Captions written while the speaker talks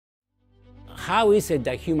how is it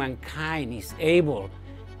that humankind is able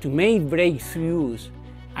to make breakthroughs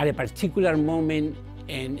at a particular moment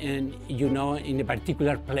and you know, in a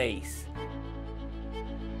particular place.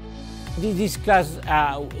 This class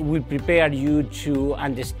will prepare you to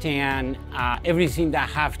understand everything that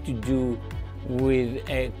has to do with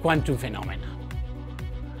quantum phenomena.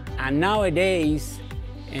 And nowadays,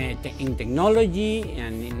 in technology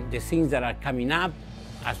and in the things that are coming up,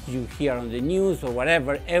 as you hear on the news or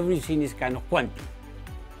whatever, everything is kind of quantum.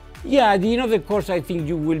 Yeah, at the end of the course, I think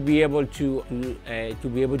you will be able to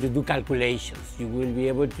do calculations. You will be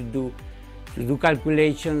able to do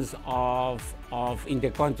calculations in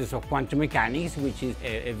the context of quantum mechanics, which is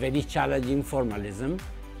a very challenging formalism.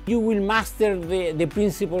 You will master the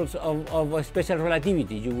principles of special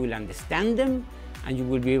relativity. You will understand them, and you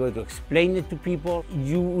will be able to explain it to people.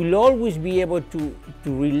 You will always be able to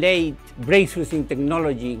relate breakthroughs in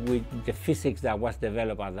technology with the physics that was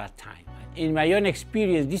developed at that time. In my own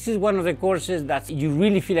experience, this is one of the courses that you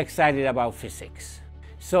really feel excited about physics.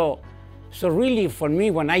 So really, for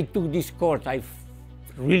me, when I took this course, I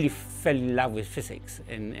really fell in love with physics.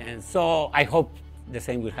 And so I hope the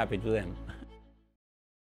same will happen to them.